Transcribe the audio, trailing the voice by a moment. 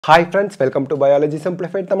Hi friends, welcome to Biology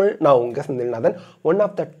Simplified Tamil. நான் உங்க Senthilnathan. One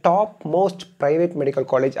of the top most private medical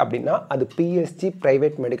college அப்படின்னா அது PSG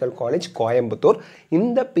Private Medical College Coimbatore.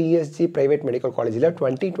 இந்த PSG Private Medical Collegeல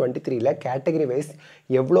 2023ல category wise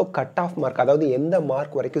எவ்வளோ cut off mark, அதாவது எந்த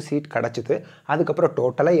mark வரைக்கும் seat கிடச்சிது, அதுக்கப்புறம்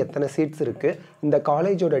டோட்டலாக எத்தனை சீட்ஸ் இருக்குது, இந்த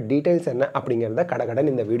காலேஜோட டீட்டெயில்ஸ் என்ன அப்படிங்கிறத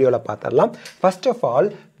கடகடன் இந்த வீடியோவில் பார்த்துடலாம். First of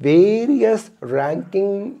all various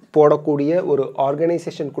ranking போடக்கூடிய ஒரு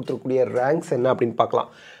ஆர்கனைசேஷன் கொடுத்துருக்கூடிய ரேங்க்ஸ் என்ன அப்படின்னு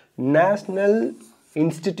பார்க்கலாம். நேஷ்னல்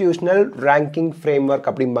இன்ஸ்டிடியூஷனல் ரேங்கிங் ஃப்ரேம்வொர்க்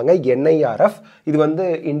அப்படிம்பாங்க, NIRF. இது வந்து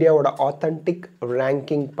இந்தியாவோட ஆத்தென்டிக்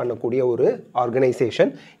ரேங்கிங் பண்ணக்கூடிய ஒரு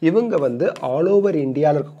ஆர்கனைசேஷன். இவங்க வந்து ஆல் ஓவர்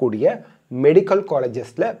இந்தியாவில் இருக்கக்கூடிய மெடிக்கல்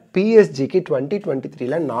காலேஜஸில் பிஎஸ்ஜிக்கு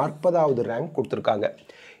 2023ல 40வது ரேங்க் கொடுத்துருக்காங்க.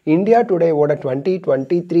 இந்தியா டுடேவோட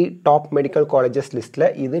 2023 டாப் மெடிக்கல் காலேஜஸ் லிஸ்ட்டில்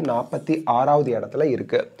இது 46வது இடத்துல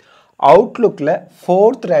இருக்குது. அவுட்லுக்கில்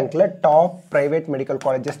 4th ரேங்க்கில் top private medical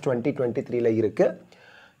colleges 2023ல இருக்குது.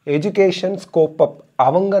 எஜுகேஷன் ஸ்கோப் அப்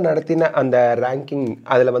அவங்க நடத்தின அந்த ரேங்கிங்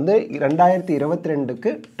அதில் வந்து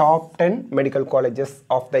 2022க்கு top 10 medical colleges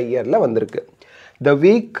of the இயரில் வந்திருக்கு. த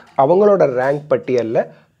வீக் அவங்களோட ரேங்க் பட்டியலில்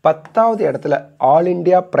 10வது இடத்துல all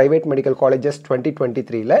India private medical colleges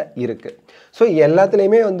 2023ல இருக்குது. ஸோ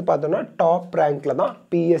எல்லாத்துலேயுமே வந்து பார்த்தோன்னா டாப் ரேங்க்கில் தான்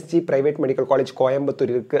PSG private medical college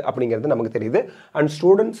Coimbatore இருக்குது அப்படிங்கிறது நமக்கு தெரியுது. And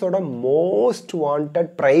ஸ்டூடெண்ட்ஸோட most wanted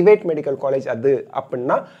private medical college அது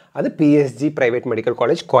அப்படின்னா அது PSG private medical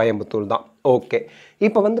college Coimbatore தான். ஓகே,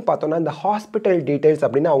 இப்போ வந்து பார்த்தோன்னா இந்த ஹாஸ்பிட்டல் டீட்டெயில்ஸ்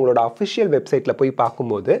அப்படின்னு அவங்களோட அஃபிஷியல் வெப்சைட்டில் போய்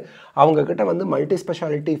பார்க்கும்போது அவங்கக்கிட்ட வந்து மல்டி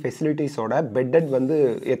ஸ்பெஷாலிட்டி ஃபெசிலிட்டிஸோட பெட்டட் வந்து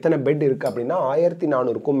எத்தனை பெட் இருக்குது அப்படின்னா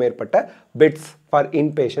 1400க்கும் மேற்பட்ட பெட்ஸ் ஃபார்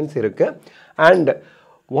இன்பேஷன்ஸ் இருக்குது. And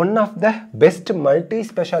one of the best multi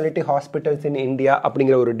speciality hospitals in India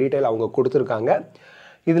அப்படிங்கிற ஒரு டீட்டெயில் அவங்க கொடுத்துருக்காங்க.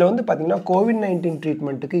 இதில் வந்து பார்த்திங்கன்னா COVID-19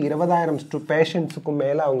 ட்ரீட்மெண்ட்டுக்கு 20,000 பேஷண்ட்ஸுக்கும்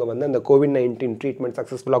மேலே அவங்க வந்து அந்த COVID-19 ட்ரீட்மெண்ட்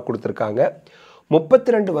சக்ஸஸ்ஃபுல்லாக கொடுத்துருக்காங்க.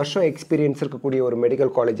 32 வருஷம் எக்ஸ்பீரியன்ஸ் இருக்கக்கூடிய ஒரு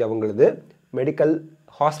மெடிக்கல் காலேஜ் அவங்களது, மெடிக்கல்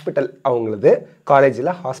ஹாஸ்பிட்டல் அவங்களது,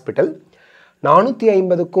 காலேஜில் ஹாஸ்பிட்டல்.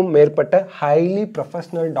 450க்கும் மேற்பட்ட ஹைலி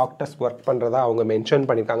ப்ரொஃபஷ்னல் டாக்டர்ஸ் ஒர்க் பண்ணுறதா அவங்க மென்ஷன்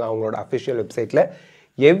பண்ணியிருக்காங்க அவங்களோட அஃபிஷியல் வெப்சைட்டில்.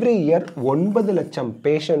 எவ்ரி இயர் 9 லட்சம்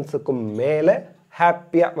பேஷண்ட்ஸுக்கும் மேலே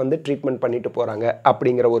ஹாப்பியாக வந்து ட்ரீட்மெண்ட் பண்ணிட்டு போகிறாங்க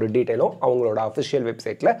அப்படிங்கிற ஒரு டீட்டெயிலும் அவங்களோட அஃபிஷியல்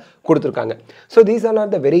வெப்சைட்டில் கொடுத்துருக்காங்க. So these are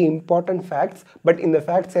not the very important facts, but இந்த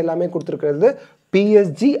ஃபேக்ட்ஸ் எல்லாமே கொடுத்துருக்கிறது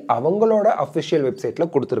பிஎஸ்ஜி அவங்களோட அஃபிஷியல்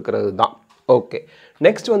வெப்சைட்டில் கொடுத்துருக்கிறது தான். ஓகே,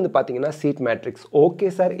 நெக்ஸ்ட் வந்து பார்த்தீங்கன்னா seat matrix. Okay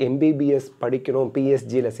sir, MBBS படிக்கணும்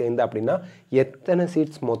பிஎஸ்ஜியில் சேர்ந்து அப்படின்னா எத்தனை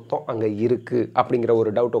சீட்ஸ் மொத்தம் அங்கே இருக்குது அப்படிங்கிற ஒரு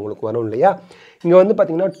டவுட் உங்களுக்கு வரும் இல்லையா? இங்கே வந்து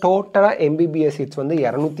பார்த்தீங்கன்னா டோட்டலாக எம்பிபிஎஸ் சீட்ஸ் வந்து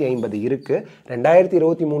 250 இருக்குது.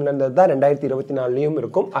 2023 இருந்தது தான் 2024லையும்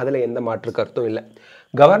இருக்கும், அதில் எந்த மாற்று கருத்தும் இல்லை.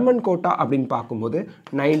 கவர்மெண்ட் கோட்டா அப்படின்னு பார்க்கும்போது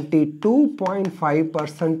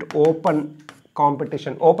 92.5% ஓப்பன்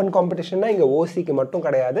காம்படிஷன். ஓப்பன் காம்படிஷன்னா இங்கே ஓசிக்கு மட்டும்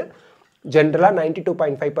கிடையாது, ஜென்ரலாக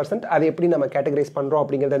 92.5%. அது எப்படி நம்ம கேட்டகரைஸ் பண்ணுறோம்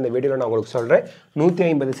அப்படிங்கிறத இந்த வீடியோவில் நான் உங்களுக்கு சொல்கிறேன்.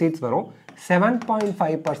 150 சீட்ஸ் வரும்.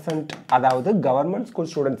 7.5% அதாவது government school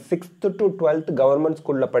students 6th to 12th government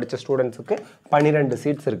ஸ்கூலில் படித்த ஸ்டூடெண்ட்ஸுக்கு 12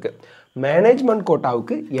 சீட்ஸ் இருக்குது. மேனேஜ்மெண்ட்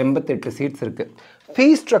கோட்டாவுக்கு 88 சீட்ஸ் இருக்குது.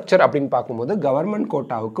 ஃபீஸ் ஸ்ட்ரக்சர் அப்படின்னு பார்க்கும்போது கவர்மெண்ட்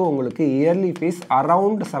கோட்டாவுக்கு உங்களுக்கு இயர்லி ஃபீஸ்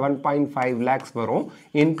அரவுண்ட் 7.5 lakhs வரும்,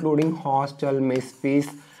 including hostel, mess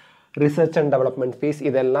fees, research and development fees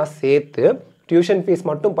இதெல்லாம் சேர்த்து. டியூஷன் ஃபீஸ்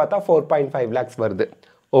மட்டும் பார்த்தா 4.5 lakhs வருது.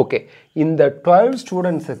 ஓகே, இந்த 12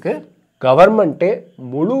 ஸ்டூடெண்ட்ஸுக்கு கவர்மெண்ட்டே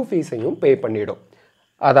முழு ஃபீஸையும் பே பண்ணிடும்.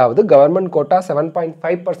 அதாவது கவர்மெண்ட் கோட்டா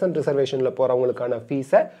 7.5% ரிசர்வேஷனில் போகிறவங்களுக்கான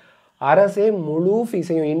ஃபீஸை அரசே முழு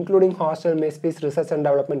ஃபீஸையும் including hostel, mess fees, research and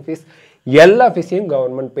development fees எல்லா ஃபீஸையும்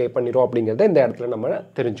கவர்மெண்ட் பே பண்ணிடும் அப்படிங்கிறத இந்த இடத்துல நம்ம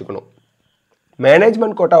தெரிஞ்சுக்கணும்.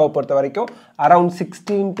 மேனேஜ்மெண்ட் கோட்டாவை பொறுத்த வரைக்கும் around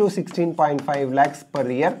 16 to 16.5 lakhs per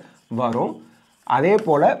year வரும். அதே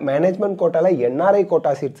போல் மேனேஜ்மெண்ட் கோட்டாவில் என்ஆர்ஐ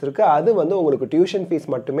கோட்டா சீட்ஸ் இருக்குது. அது வந்து உங்களுக்கு டியூஷன் ஃபீஸ்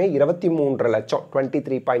மட்டுமே 23 லட்சம்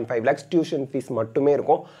 23.5 lakhs டியூஷன் ஃபீஸ் மட்டுமே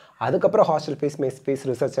இருக்கும். அதுக்கப்புறம் hostel fees, mess fees,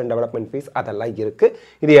 research and development fees அதெல்லாம் இருக்குது.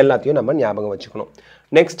 இது எல்லாத்தையும் நம்ம ஞாபகம் வச்சுக்கணும்.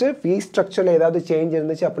 நெக்ஸ்ட்டு ஃபீஸ் ஸ்ட்ரக்சரில் ஏதாவது சேஞ்ச்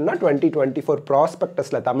இருந்துச்சு அப்படின்னா 2024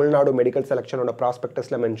 ப்ராஸ்பெக்டஸில் தமிழ்நாடு மெடிக்கல் செலெக்ஷனோட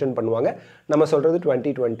ப்ராஸ்பெக்டஸில் மென்ஷன் பண்ணுவாங்க. நம்ம சொல்கிறது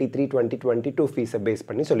 2023, 2022 ஃபீஸை பேஸ்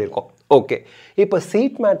பண்ணி சொல்லியிருக்கோம். ஓகே, இப்போ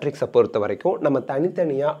சீட் மேட்ரிக்ஸை பொறுத்த வரைக்கும் நம்ம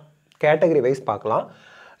தனித்தனியாக கேட்டகரி வைஸ் பார்க்கலாம்.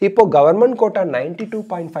 இப்போ கவர்மெண்ட் கோட்டா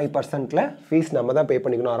 92.5%ல ஃபீஸ் நம்ம தான் பே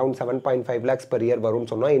பண்ணிக்கணும். அரௌண்ட் 7.5 lakhs per year வரும்னு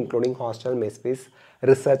சொன்னால், including hostel, mess fees,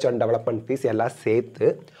 research and development fees எல்லாம் சேர்த்து.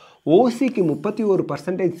 ஓசிக்கு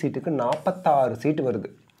 31% சீட்டுக்கு 46 சீட்டு வருது.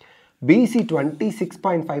 பிசி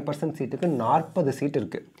 26.5% சீட்டுக்கு 40 சீட்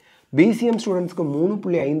இருக்குது. பிசிஎம் ஸ்டூடெண்ட்ஸ்க்கு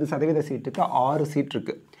 3.5% சீட்டுக்கு 6 சீட்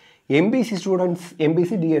இருக்குது. எம்பிசி ஸ்டூடெண்ட்ஸ்,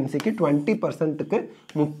 எம்பிசி டிஎன்சிக்கு 20%க்கு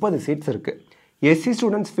 30 சீட்ஸ் இருக்குது. SC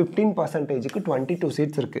ஸ்டூடெண்ட்ஸ் 15%க்கு 22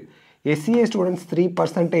 சீட்ஸ் இருக்குது. SCA ஸ்டூடெண்ட்ஸ்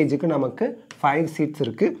 3%க்கு நமக்கு 5 சீட்ஸ்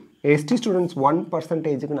இருக்குது. ST ஸ்டூடெண்ட்ஸ்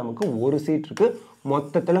 1%க்கு நமக்கு ஒரு சீட் இருக்குது.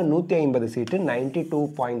 மொத்தத்தில் 150 சீட்டு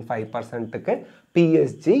 92.5%க்கு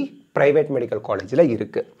PSG ப்ரைவேட் மெடிக்கல் காலேஜில்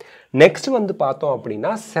இருக்குது. நெக்ஸ்ட் வந்து பார்த்தோம்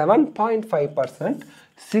அப்படின்னா 7.5%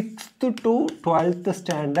 6th to 12th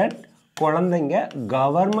ஸ்டாண்டர்ட் குழந்தைங்க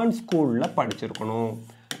கவர்மெண்ட் ஸ்கூலில் படிச்சிருக்கணும்,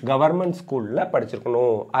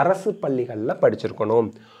 அரசு பள்ளிகளில் படிச்சிருக்கணும்.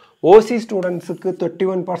 OC ஸ்டூடெண்ட்ஸுக்கு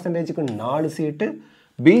 31%க்கு 4 சீட்டு,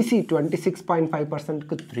 BC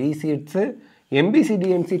 26.5%க்கு 3 seeds, MBC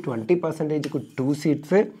DNC 20%க்கு 2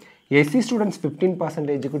 seeds, SC students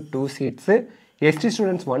 15%க்கு 2 seeds, ST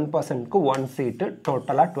students 1%க்கு 1 சீட்டு,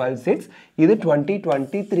 டோட்டலாக 12 சீட்ஸ். இது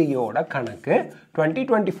 2023யோட கணக்கு.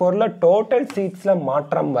 2024ல் டோட்டல் சீட்ஸில்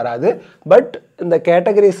மாற்றம் வராது. பட் இந்த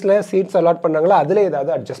கேட்டகரிஸில் சீட்ஸ் அலாட் பண்ணாங்களா அதில்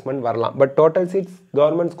ஏதாவது அட்ஜஸ்ட்மெண்ட் வரலாம். But total seeds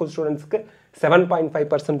government school ஸ்டூடெண்ட்ஸ்க்கு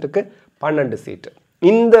 7.5%க்கு 12 சீட்டு.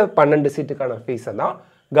 இந்த 12 சீட்டுக்கான ஃபீஸை தான்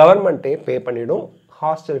கவர்மெண்ட்டே பே பண்ணிவிடும்.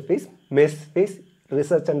 Hostel fees, mess fees,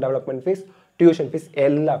 research and development fees, tuition fees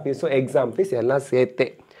எல்லா ஃபீஸும், எக்ஸாம் ஃபீஸ் எல்லாம் சேர்த்தே.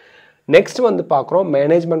 நெக்ஸ்ட் வந்து பார்க்குறோம்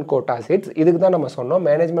மேனேஜ்மெண்ட் கோட்டா சீட்ஸ். இதுக்கு தான் நம்ம சொன்னோம்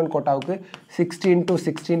management கோட்டாவுக்கு 16 to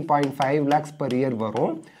 16.5 lakhs per year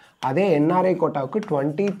வரும். அதே NRI கோட்டாவுக்கு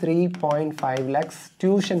 23.5 lakhs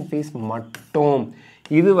டியூஷன் ஃபீஸ் மட்டும்.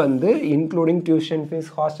 இது வந்து including tuition fees,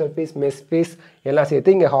 hostel fees, mess fees எல்லாம்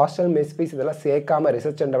சேர்த்து. இங்கே ஹாஸ்டல், மெஸ் ஃபீஸ் இதெல்லாம் சேர்க்காம,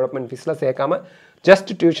 ரிசர்ச் அண்ட் டெவலப்மெண்ட் ஃபீஸ்லாம் சேர்க்காம ஜஸ்ட்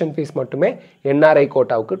டியூஷன் ஃபீஸ் மட்டுமே NRI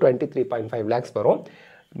கோட்டாவுக்கு 23.5 lakhs வரும்.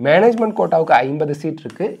 மேனேஜ்மெண்ட் கோட்டாவுக்கு 50 சீட்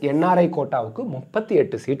இருக்குது, NRI கோட்டாவுக்கு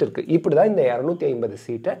 38 சீட் இருக்குது. இப்படி தான் இந்த 250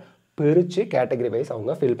 சீட்டை பிரித்து கேட்டகரி வைஸ்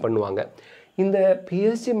அவங்க ஃபில் பண்ணுவாங்க. இந்த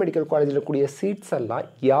PSG மெடிக்கல் காலேஜில் கூடிய சீட்ஸ் எல்லாம்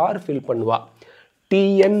யார் ஃபில் பண்ணுவா?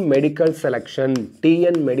 TN மெடிக்கல்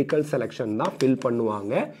செலெக்ஷன் தான் ஃபில்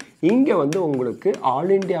பண்ணுவாங்க. இங்கே வந்து உங்களுக்கு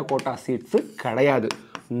ஆல் இண்டியா கோட்டா சீட்ஸு கிடையாது.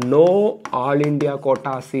 No all India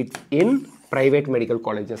quota seeds இன் ப்ரைவேட் மெடிக்கல்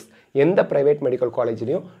காலேஜஸ். எந்த ப்ரைவேட் மெடிக்கல்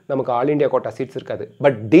காலேஜ்லையும் நமக்கு ஆல் இண்டியா கோட்டா சீட்ஸ் இருக்காது.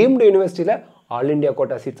 பட் டீம்டு யூனிவர்சிட்டியில் ஆல் இண்டியா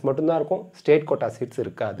கோட்டா சீட்ஸ் மட்டும்தான் இருக்கும், ஸ்டேட் கோட்டா சீட்ஸ்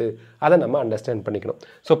இருக்காது. அதை நம்ம அண்டர்ஸ்டாண்ட் பண்ணிக்கணும்.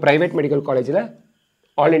 ஸோ ப்ரைவேட் மெடிக்கல் காலேஜில்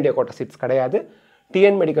ஆல் இண்டியா கோட்டா சீட்ஸ் கிடையாது.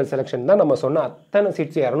 TN மெடிக்கல் செலெக்ஷன் தான் நம்ம சொன்ன அத்தனை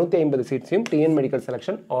seeds 250 சீட்ஸையும் TN medical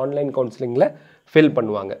selection online கவுன்சிலிங்கில் ஃபில்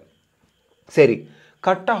பண்ணுவாங்க. சரி,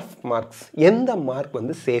 கட் ஆஃப் மார்க்ஸ். எந்த மார்க்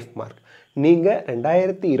வந்து சேஃப் மார்க்? நீங்கள்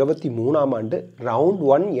 2023ஆம் ஆண்டு ரவுண்ட்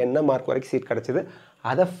 1 என்ன மார்க் வரைக்கும் சீட் கிடச்சிது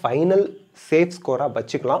அதை ஃபைனல் சேஃப் ஸ்கோராக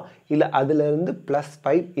வச்சுக்கலாம். இல்லை அதிலிருந்து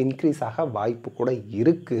 +5 இன்க்ரீஸ் ஆக வாய்ப்பு கூட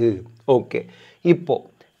இருக்குது. ஓகே, இப்போது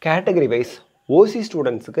கேட்டகரி வைஸ் OC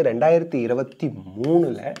ஸ்டூடெண்ட்ஸுக்கு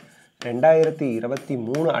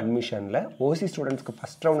 2023 அட்மிஷனில் OC ஸ்டூடெண்ட்ஸ்க்கு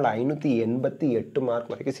ஃபஸ்ட் ரவுண்டில் 588 மார்க்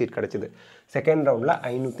வரைக்கும் சீட் கிடச்சிது. செகண்ட் ரவுண்டில்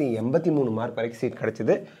 583 மார்க் வரைக்கும் சீட்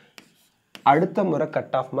கிடச்சிது. அடுத்த முறை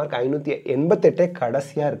கட் ஆஃப் மார்க் 588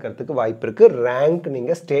 கடைசியாக இருக்கிறதுக்கு வாய்ப்பு இருக்குது. ரேங்க்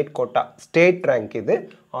நீங்கள் ஸ்டேட் கோட்டா, ஸ்டேட் ரேங்க், இது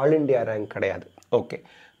ஆல் இண்டியா ரேங்க் கிடையாது. ஓகே,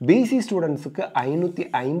 BC ஸ்டூடெண்ட்ஸுக்கு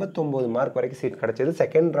 559 மார்க் வரைக்கும் சீட் கிடச்சிது.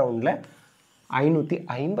 செகண்ட் ரவுண்டில்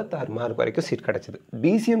 556 மார்க் வரைக்கும் சீட் கிடச்சிது.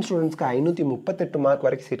 BCM ஸ்டூடெண்ட்ஸ்க்கு 538 மார்க்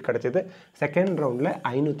வரைக்கும் சீட் கிடச்சிது. செகண்ட் ரவுண்டில்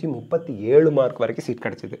 537 மார்க் வரைக்கும் சீட்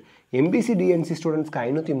கிடச்சிது. MBC DNC ஸ்டூடெண்ட்ஸ்க்கு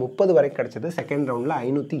 530 வரைக்கும் கிடச்சிது. செகண்ட் ரவுண்டில்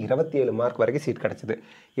 527 மார்க் வரைக்கும் சீட் கிடச்சிது.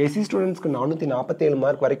 SC ஸ்டூடெண்ட்ஸ்க்கு 447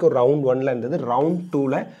 மார்க் வரைக்கும் ரவுண்ட் 1ல் இருந்தது. ரவுண்ட்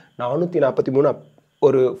 2ல் 443,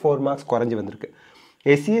 ஒரு 4 மார்க்ஸ் குறைஞ்சி வந்திருக்கு.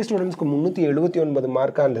 SCA ஸ்டூடெண்ட்ஸ்க்கு 379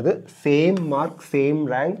 மார்க்காக இருந்தது. Same mark, same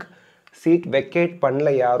rank, seat vacate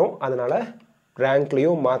பண்ணல யாரும், அதனால்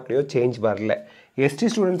ரேங்க்லேயோ மார்க்லேயோ சேஞ்ச் வரல. ST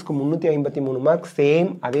ஸ்டூடெண்ட்ஸ்க்கு 353 மார்க், சேம்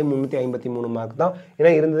அதே 353 மார்க் தான்.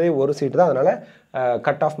 ஏன்னா இருந்ததே ஒரு சீட்டு தான், அதனால்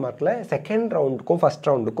கட் ஆஃப் மார்க்கில் செகண்ட் ரவுண்டுக்கும் ஃபஸ்ட்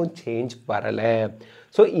ரவுண்டுக்கும் சேஞ்ச் வரலை.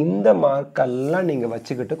 ஸோ இந்த மார்க்கெல்லாம் நீங்கள்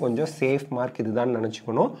வச்சுக்கிட்டு கொஞ்சம் சேஃப் மார்க் இதுதான்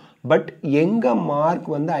நினச்சிக்கணும். பட் எங்கள் மார்க்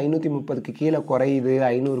வந்து 530க்கு கீழே குறையுது,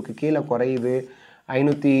 500க்கு கீழே குறையுது,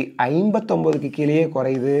 559க்கு கீழேயே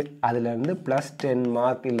குறையுது, அதுலேருந்து +10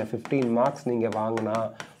 மார்க் இல்லை 15 மார்க்ஸ் நீங்கள் வாங்கினா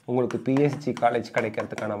உங்களுக்கு PSG காலேஜ்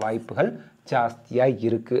கிடைக்கிறதுக்கான வாய்ப்புகள் ஜாஸ்தியாக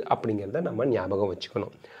இருக்குது அப்படிங்கிறத நம்ம ஞாபகம்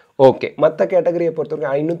வச்சுக்கணும். ஓகே, மற்ற கேட்டகரியை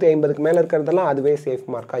பொறுத்தவரைக்கும் 550க்கு மேலே இருக்கிறதெல்லாம் அதுவே சேஃப்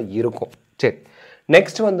மார்க்காக இருக்கும். சரி,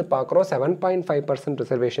 நெக்ஸ்ட் வந்து பார்க்குறோம் 7.5%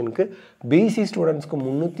 ரிசர்வேஷனுக்கு BC ஸ்டூடெண்ட்ஸ்க்கு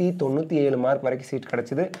 397 மார்க் வரைக்கும் சீட்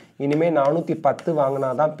கிடச்சிது. இனிமேல் 410 வாங்கினா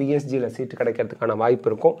தான் PSGயில் சீட்டு கிடைக்கிறதுக்கான வாய்ப்பு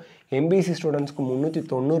இருக்கும். MBC ஸ்டூடெண்ட்ஸ்க்கு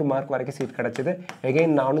 390 மார்க் வரைக்கும் சீட் கிடச்சிது.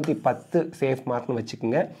 எகெயின் 410 சேஃப் மார்க்னு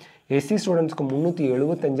வச்சுக்கோங்க. SC ஸ்டூடெண்ட்ஸ்க்கு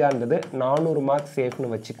 375 இருந்தது, 400 மார்க்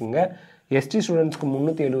சேஃப்னு வச்சுக்கோங்க. ST ஸ்டூடெண்ட்ஸ்க்கு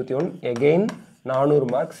 371, again 400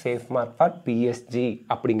 mark safe mark for PSG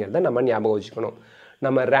அப்படிங்கிறத நம்ம ஞாபகம் வச்சுக்கணும்.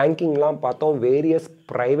 நம்ம ரேங்கிங்லாம் பார்த்தோம், வேரியஸ்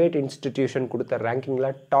ப்ரைவேட் இன்ஸ்டிடியூஷன் கொடுத்த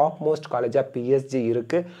ரேங்கிங்கில் டாப் மோஸ்ட் காலேஜாக பிஎஸ்ஜி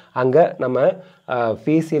இருக்குது. அங்கே நம்ம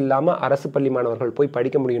ஃபீஸ் இல்லாமல் அரசு பள்ளி மாணவர்கள் போய்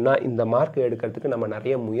படிக்க முடியும்னா இந்த மார்க் எடுக்கிறதுக்கு நம்ம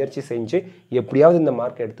நிறைய முயற்சி செஞ்சு எப்படியாவது இந்த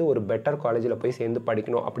மார்க் எடுத்து ஒரு பெட்டர் காலேஜில் போய் சேர்ந்து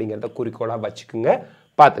படிக்கணும் அப்படிங்கிறத குறிக்கோளாக வச்சுக்குங்க,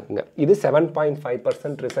 பார்த்துக்குங்க. இது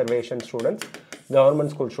 7.5% reservation students,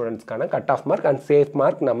 government school ஸ்டூடெண்ட்ஸ்க்கான cut off mark and safe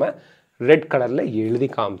mark நம்ம ரெட் கலரில் எழுதி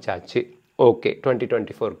காமிச்சாச்சு. ஓகே,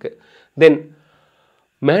 2024க்கு. தென்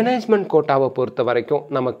மேனேஜ்மெண்ட் கோட்டாவை பொறுத்த வரைக்கும்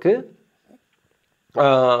நமக்கு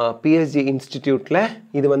பிஎஸ்ஜி இன்ஸ்டிடியூட்டில்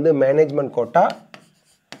இது வந்து மேனேஜ்மெண்ட் கோட்டா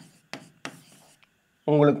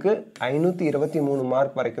உங்களுக்கு 523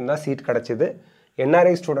 மார்க் வரைக்கும் தான் சீட் கிடச்சிது.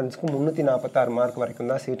 என்ஆர்ஐ ஸ்டூடெண்ட்ஸ்க்கு 346 மார்க்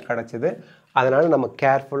வரைக்கும் தான் சீட் கிடச்சிது. அதனால் நம்ம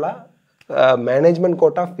கேர்ஃபுல்லாக மேனேஜ்மெண்ட்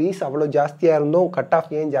கோட்டா ஃபீஸ் அவ்வளோ ஜாஸ்தியாக இருந்தும் கட்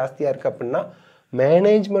ஆஃப் ஏன் ஜாஸ்தியாக இருக்குது அப்படின்னா,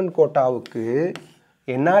 மேனேஜ்மெண்ட் கோட்டாவுக்கு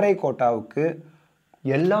என்ஆர்ஐ கோட்டாவுக்கு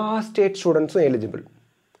எல்லா ஸ்டேட் ஸ்டூடெண்ட்ஸும் எலிஜிபிள்.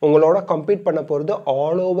 உங்களோட கம்பீட் பண்ண போகிறது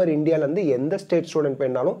ஆல் ஓவர் இந்தியாவிலேருந்து எந்த ஸ்டேட் ஸ்டூடெண்ட்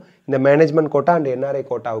வேணாலும் இந்த management quota and NRI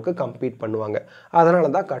கோட்டாவுக்கு compete பண்ணுவாங்க. அதனால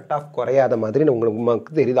தான் கட் ஆஃப் குறையாத மாதிரி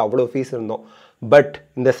உங்களுக்கு தெரியுது, அவ்வளோ ஃபீஸ் இருந்தோம். பட்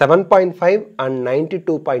இந்த 7.5 அண்ட்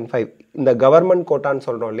 92.5 இந்த கவர்மெண்ட் கோட்டான்னு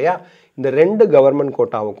சொல்கிறோம் இல்லையா, இந்த 2 கவர்மெண்ட்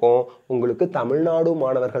கோட்டாவுக்கும் உங்களுக்கு தமிழ்நாடு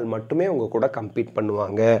மாணவர்கள் மட்டுமே உங்கள் கூட கம்பீட்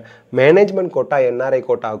பண்ணுவாங்க. Management quota NRI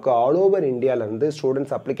கோட்டாவுக்கு all over இந்தியாவிலேருந்து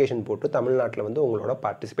ஸ்டூடெண்ட்ஸ் அப்ளிகேஷன் போட்டு தமிழ்நாட்டில் வந்து உங்களோட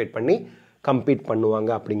பார்ட்டிசிபேட் பண்ணி கம்பீட் பண்ணுவாங்க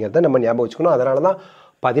அப்படிங்கிறத நம்ம ஞாபகம் வச்சுக்கணும். அதனால தான்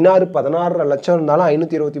 16 லட்சம் இருந்தாலும்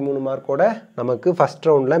 523 மார்க்கோட நமக்கு ஃபஸ்ட்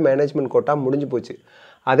ரவுண்டில் மேனேஜ்மெண்ட் கோட்டா முடிஞ்சு போச்சு.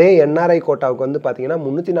 அதே என்ஆர்ஐ கோட்டாவுக்கு வந்து பார்த்தீங்கன்னா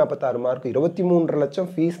 346 மார்க், 23 லட்சம்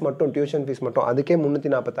ஃபீஸ் மட்டும், டியூஷன் ஃபீஸ் மட்டும், அதுக்கே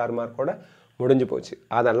 346 மார்க்கோட முடிஞ்சு போச்சு.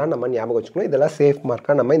 அதெல்லாம் நம்ம ஞாபகம் வச்சுக்கணும். இதெல்லாம் சேஃப்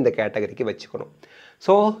மார்க்காக நம்ம இந்த கேட்டகரிக்கு வச்சுக்கணும்.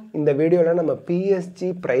 ஸோ இந்த வீடியோவில் நம்ம PSG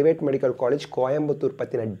private medical college Coimbatore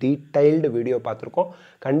பற்றின டீட்டெயில்டு வீடியோ பார்த்துருக்கோம்.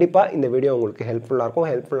 கண்டிப்பாக இந்த வீடியோ உங்களுக்கு ஹெல்ப்ஃபுல்லாக இருக்கும்.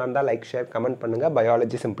 ஹெல்ப்ஃபுல்லாக இருந்தால் லைக், ஷேர், கமெண்ட் பண்ணுங்கள்.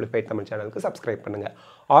 பயாலஜி சிம்பிளிஃபைட் தமிழ் சேனலுக்கு சப்ஸ்கிரைப் பண்ணுங்கள்.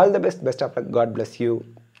 All the best of luck. God bless you.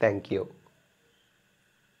 Thank you.